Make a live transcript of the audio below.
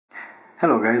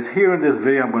Hello guys, here in this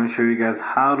video I'm going to show you guys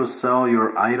how to sell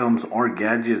your items or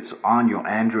gadgets on your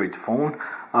Android phone.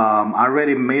 I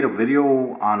already made a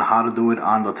video on how to do it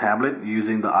on the tablet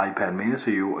using the iPad mini,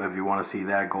 so if you want to see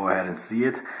that, go ahead and see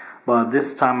it. But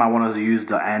this time I want to use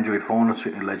the Android phone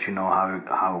to let you know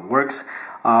how it works.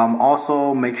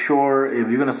 Also, make sure if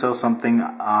you're going to sell something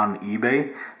on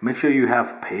eBay, make sure you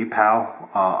have PayPal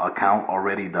account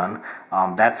already done.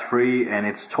 That's free and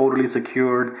it's totally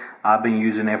secured. I've been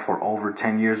using it for over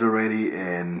 10 years already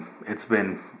and it's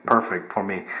been perfect for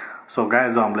me. So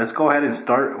guys, let's go ahead and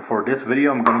start. For this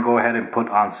video, I'm going to go ahead and put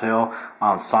on sale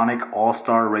Sonic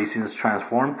All-Star Racing's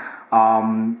Transform.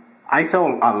 I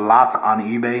sell a lot on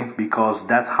eBay because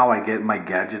that's how I get my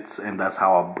gadgets and that's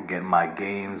how I get my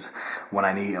games when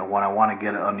I want to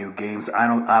get a new games. I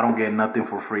don't get nothing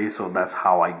for free, so that's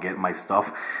how I get my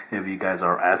stuff, if you guys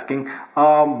are asking.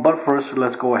 But first,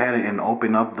 let's go ahead and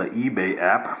open up the eBay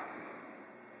app.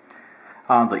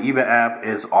 The eBay app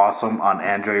is awesome on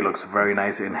Android, looks very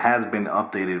nice and has been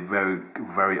updated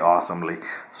very awesomely.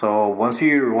 So once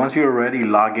you're already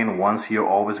logged in, you're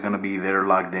always going to be there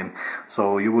logged in.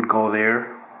 So you would go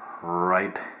there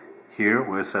right here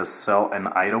where it says sell an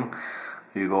item.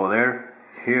 You go there.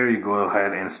 Here you go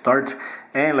ahead and start,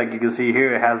 and like you can see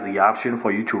here, it has the option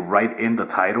for you to write in the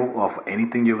title of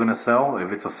anything you're gonna sell,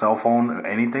 if it's a cell phone or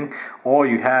anything, or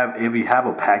if you have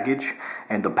a package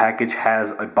and the package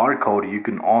has a barcode, you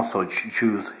can also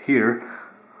choose here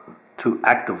to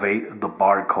activate the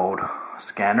barcode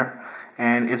scanner,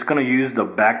 and it's gonna use the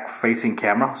back facing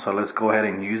camera. So let's go ahead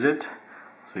and use it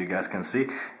so you guys can see.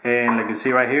 And like you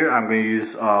see right here, I'm gonna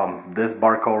use this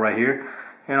barcode right here,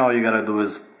 and all you gotta do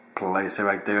is place it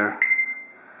right there,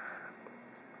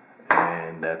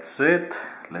 and that's it.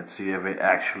 Let's see if it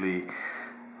actually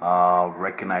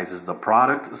recognizes the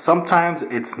product. Sometimes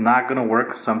it's not gonna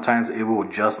work. Sometimes it will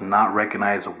just not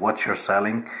recognize what you're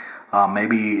selling.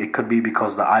 Maybe it could be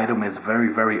because the item is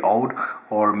very old,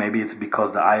 or maybe it's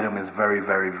because the item is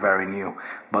very new.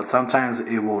 But sometimes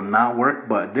it will not work.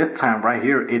 But this time right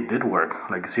here, it did work.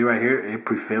 Like you see right here, it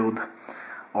pre-filled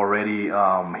already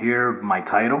here my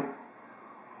title,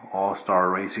 All-Star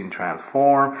Racing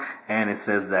Transform, and it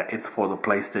says that it's for the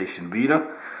PlayStation Vita.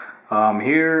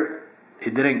 Here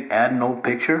it didn't add no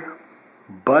picture,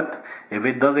 but if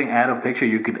it doesn't add a picture,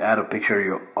 you could add a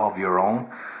picture of your own.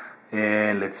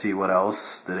 And let's see what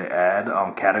else did it add.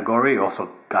 Category,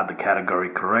 also got the category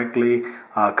correctly.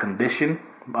 Condition,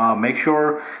 make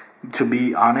sure, to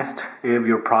be honest, if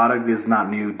your product is not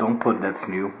new, don't put that's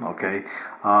new, okay?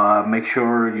 Make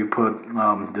sure you put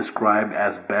describe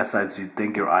as best as you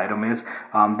think your item is.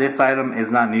 This item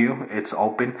is not new, it's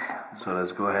open. So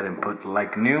let's go ahead and put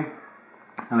like new.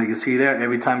 And like you see there,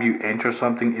 every time you enter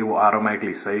something, it will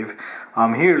automatically save.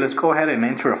 Here, let's go ahead and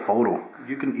enter a photo.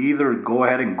 You can either go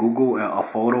ahead and Google a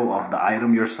photo of the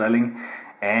item you're selling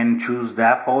and choose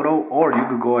that photo, or you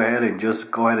could go ahead and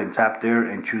tap there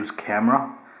and choose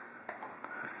camera.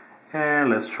 And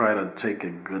let's try to take a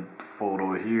good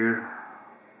photo here.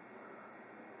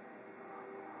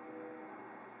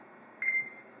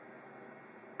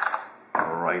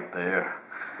 Right there.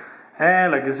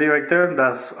 And like you see right there,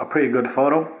 that's a pretty good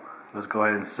photo. Let's go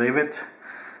ahead and save it.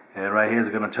 And right here is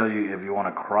going to tell you if you want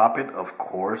to crop it. Of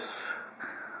course,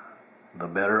 the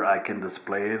better I can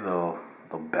display, the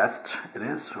best it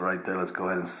is. Right there, let's go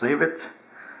ahead and save it.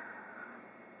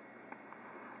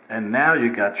 And now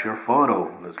you got your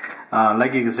photo.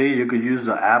 Like you can see, you could use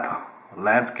the app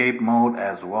landscape mode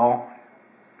as well.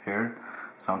 Here,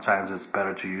 sometimes it's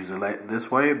better to use it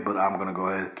this way, but I'm gonna go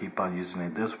ahead and keep on using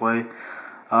it this way.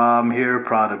 Here,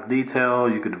 product detail.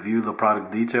 You could view the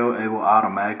product detail. It will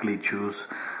automatically choose.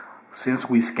 Since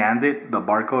we scanned it, the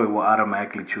barcode, it will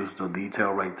automatically choose the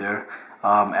detail right there.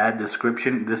 Add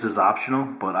description. This is optional,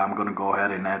 but I'm gonna go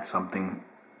ahead and add something.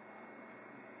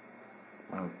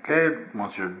 Okay,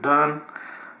 once you're done,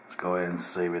 let's go ahead and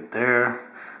save it there.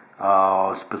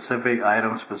 Specific,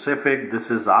 item specific, this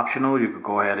is optional. You could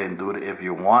go ahead and do it if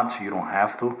you want. You don't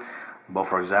have to. But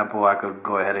for example, I could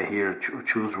go ahead and here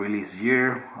choose release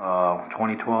year.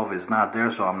 2012 is not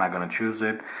there, so I'm not going to choose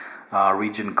it.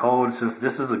 Region code, since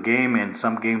this is a game and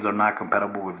some games are not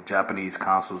compatible with Japanese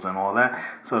consoles and all that.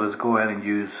 So let's go ahead and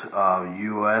use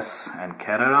US and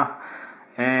Canada.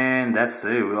 And that's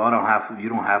it. You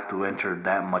don't have to enter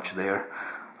that much there.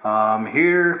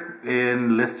 Here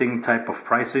in listing type of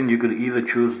pricing, you could either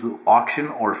choose auction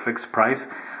or fixed price.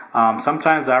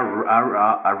 Sometimes I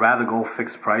rather go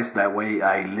fixed price. That way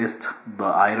I list the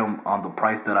item on the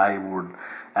price that I would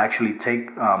actually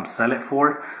sell it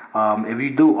for. If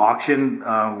you do auction,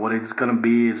 what it's gonna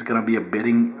be a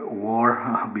bidding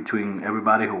war between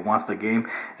everybody who wants the game,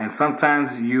 and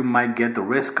sometimes you might get the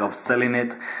risk of selling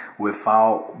it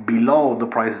without below the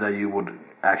price that you would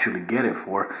actually get it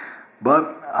for.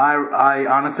 But I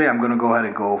honestly, I'm gonna go ahead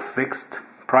and go fixed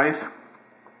price.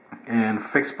 And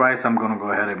fixed price, I'm gonna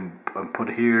go ahead and put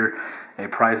here a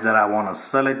price that I want to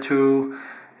sell it to.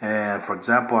 And for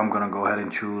example, I'm gonna go ahead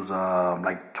and choose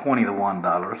like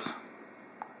 $21.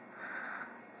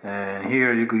 And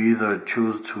here you could either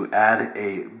choose to add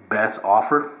a best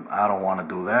offer. I don't want to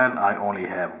do that. I only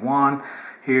have one.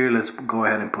 Here, let's go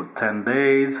ahead and put 10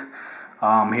 days.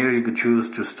 Here you could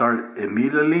choose to start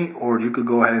immediately, or you could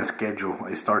go ahead and schedule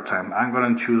a start time. I'm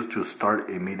going to choose to start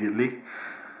immediately.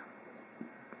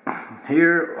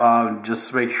 Here,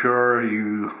 just make sure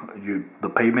the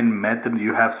payment method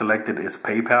you have selected is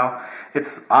PayPal.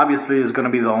 It's obviously going to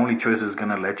be the only choice it's going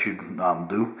to let you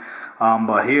do.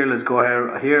 But here, let's go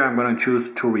ahead. Here, I'm going to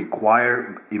choose to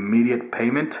require immediate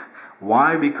payment.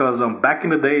 Why? Because back in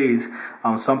the days,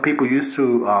 some people used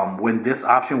to, when this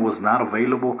option was not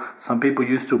available, some people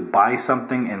used to buy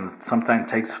something and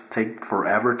sometimes take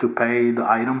forever to pay the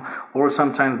item, or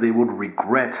sometimes they would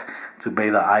regret to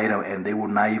pay the item and they would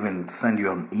not even send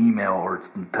you an email or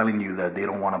telling you that they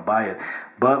don't want to buy it.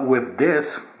 But with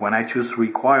this, when I choose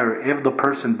require, if the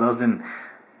person doesn't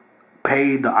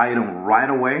pay the item right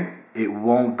away,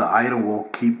 the item will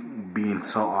keep being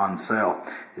on sale.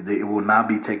 It will not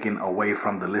be taken away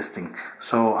from the listing.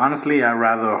 So honestly, I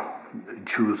rather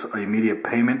choose immediate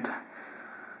payment.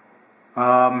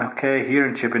 Okay, here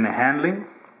in shipping and handling,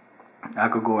 I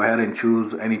could go ahead and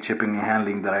choose any shipping and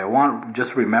handling that I want.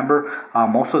 Just remember,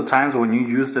 most of the times when you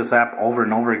use this app over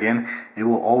and over again, it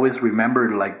will always remember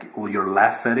like your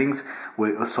last settings,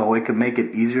 so it can make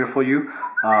it easier for you.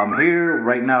 Here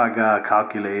right now I got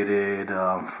calculated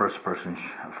first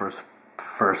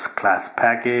class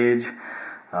package.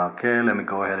 Okay, let me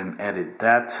go ahead and edit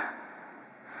that.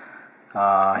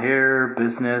 Here,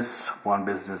 business, 1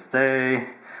 business day,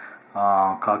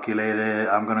 calculated.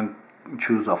 I'm gonna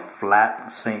choose a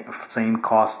flat same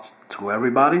cost to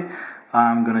everybody.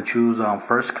 I'm gonna choose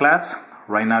first class.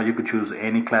 Right now you could choose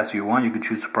any class you want. You could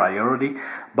choose priority,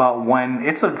 but when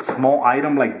it's a small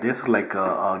item like this, like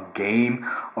a game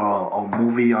or a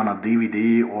movie on a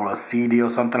DVD or a CD or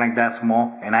something like that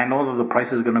small, and I know that the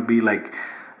price is gonna be like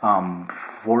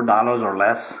 $4 or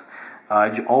less,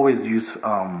 I always use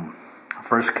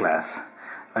first class.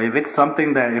 If it's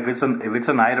something that if it's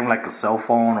an item like a cell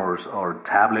phone or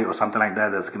tablet or something like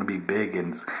that that's gonna be big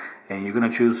and you're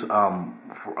gonna choose,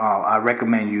 I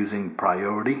recommend using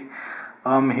priority.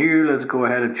 Here, let's go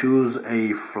ahead and choose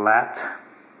a flat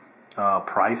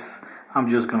price. I'm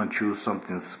just gonna choose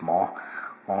something small.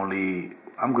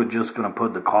 Just gonna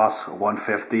put the cost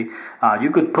 $150. You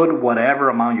could put whatever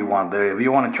amount you want there. If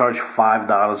you want to charge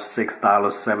 $5,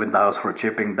 $6, $7 for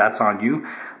shipping, that's on you.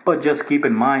 But just keep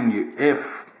in mind,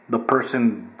 if the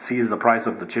person sees the price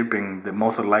of the shipping, then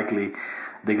most likely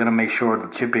they're gonna make sure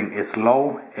the shipping is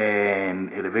low,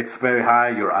 and if it's very high,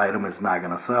 your item is not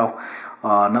gonna sell.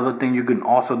 Another thing you can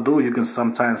also do, you can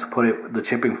sometimes put the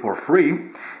shipping for free,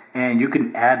 and you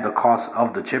can add the cost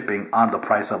of the shipping on the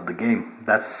price of the game.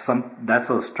 That's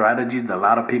a strategy that a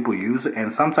lot of people use,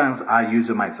 and sometimes I use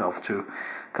it myself too,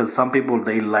 because some people,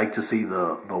 they like to see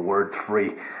the word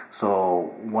free.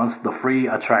 So once the free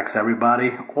attracts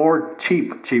everybody, or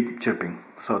cheap shipping.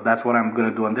 So that's what I'm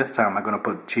gonna do on this time. I'm gonna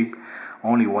put cheap,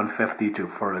 only $150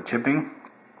 for the shipping,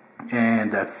 and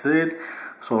that's it.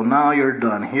 So now you're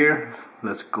done here.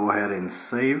 Let's go ahead and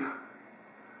save.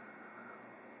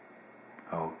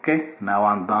 Okay, now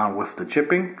I'm done with the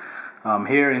shipping.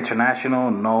 Here,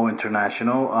 international, no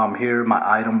international. Here, my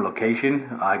item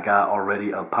location. I got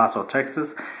already El Paso,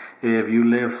 Texas. If you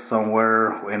live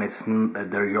somewhere and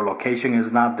your location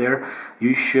is not there,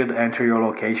 you should enter your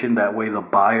location. That way the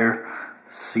buyer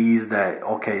sees that,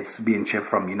 okay, it's being shipped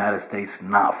from the United States,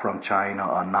 not from China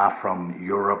or not from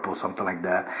Europe or something like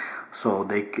that. So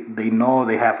they know,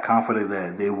 they have confidence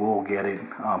that they will get it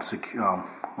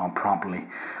promptly.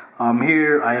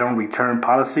 Here, item return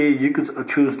policy. You could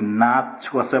choose not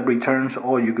to accept returns,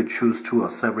 or you could choose to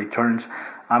accept returns.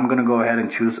 I'm gonna go ahead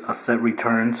and choose accept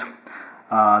returns.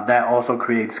 That also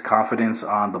creates confidence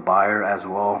on the buyer as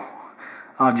well.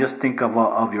 Just think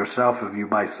of yourself. If you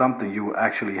buy something, you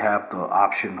actually have the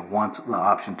option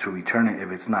to return it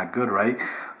if it's not good, right?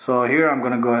 So here I'm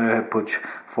gonna go ahead and put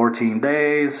 14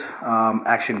 days.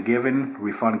 Action given,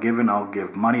 refund given. I'll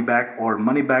give money back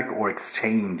or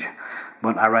exchange.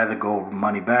 but I'd rather go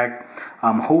money back.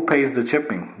 Who pays the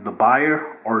shipping, the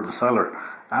buyer or the seller?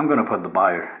 I'm gonna put the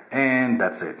buyer, and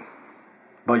that's it.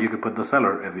 But you could put the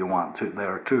seller if you want to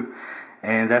there too.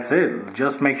 And that's it.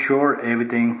 Just make sure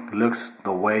everything looks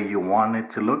the way you want it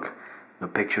to look. The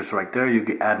pictures right there, you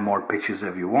can add more pictures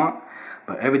if you want,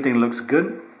 but everything looks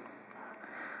good.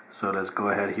 So let's go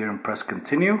ahead here and press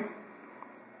continue.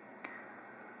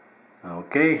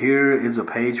 Okay, here is a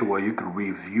page where you can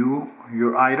review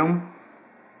your item.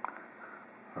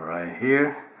 Right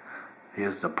here,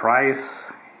 here's the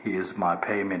price. Here's my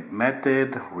payment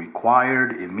method,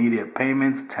 required, immediate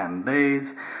payments, 10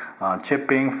 days,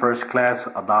 shipping, first class,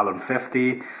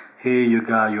 $1.50. Here you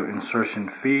got your insertion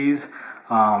fees,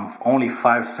 only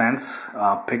 5 cents,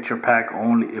 picture pack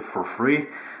only if for free.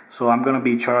 So I'm gonna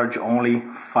be charged only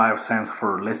 5 cents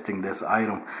for listing this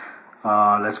item.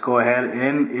 Let's go ahead,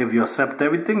 and if you accept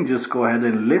everything, just go ahead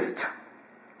and list.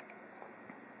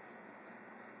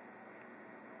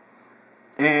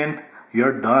 And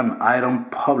you're done. Item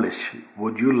published.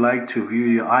 Would you like to view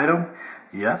your item?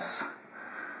 Yes.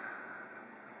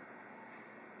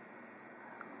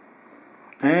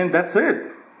 And that's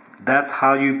it. That's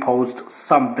how you post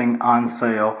something on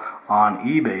sale on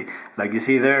eBay. Like you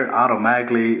see there,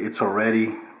 automatically it's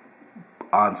already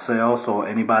on sale, so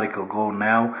anybody could go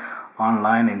now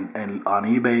online and on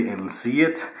eBay and see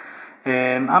it.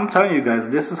 And I'm telling you guys,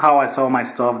 this is how I sell my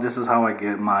stuff. This is how I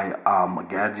get my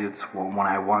gadgets when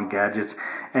I want gadgets.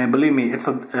 And believe me, it's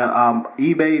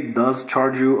eBay does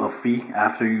charge you a fee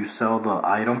after you sell the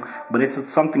item, but it's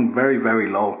something very, very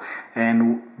low.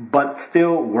 But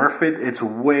still worth it.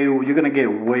 You're gonna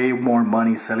get way more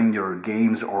money selling your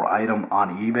games or item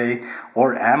on eBay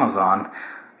or Amazon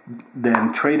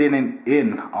than trading it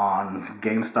in on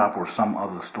GameStop or some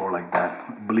other store like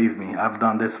that. Believe me, I've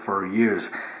done this for years.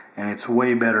 And it's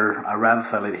way better. I'd rather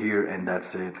sell it here, and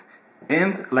that's it.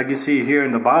 And like you see here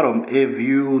in the bottom, if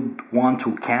you want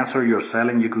to cancel your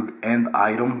selling, you could end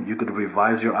item. You could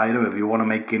revise your item if you want to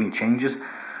make any changes,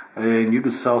 and you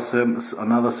could sell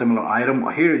another similar item.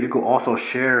 Here you could also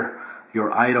share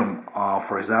your item,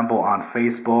 for example, on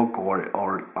Facebook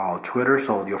or Twitter,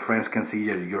 so your friends can see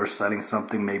that you're selling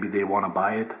something. Maybe they want to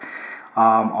buy it.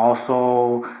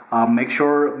 Also, make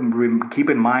sure, keep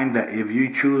in mind that if you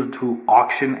choose to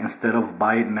auction instead of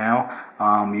buy it now,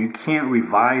 you can't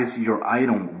revise your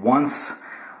item once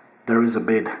there is a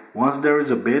bid. Once there is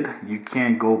a bid, you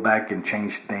can't go back and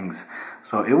change things.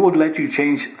 So it would let you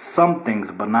change some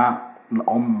things, but not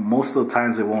most of the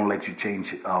times. It won't let you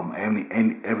change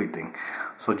everything.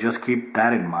 So just keep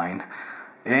that in mind.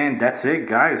 And that's it,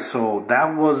 guys. So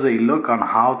that was a look on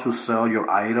how to sell your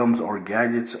items or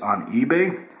gadgets on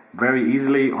eBay very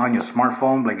easily on your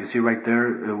smartphone. Like you see right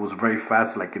there, it was very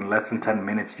fast. Like in less than 10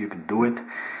 minutes you could do it.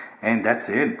 And that's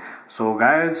it. So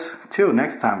guys, till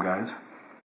next time, guys.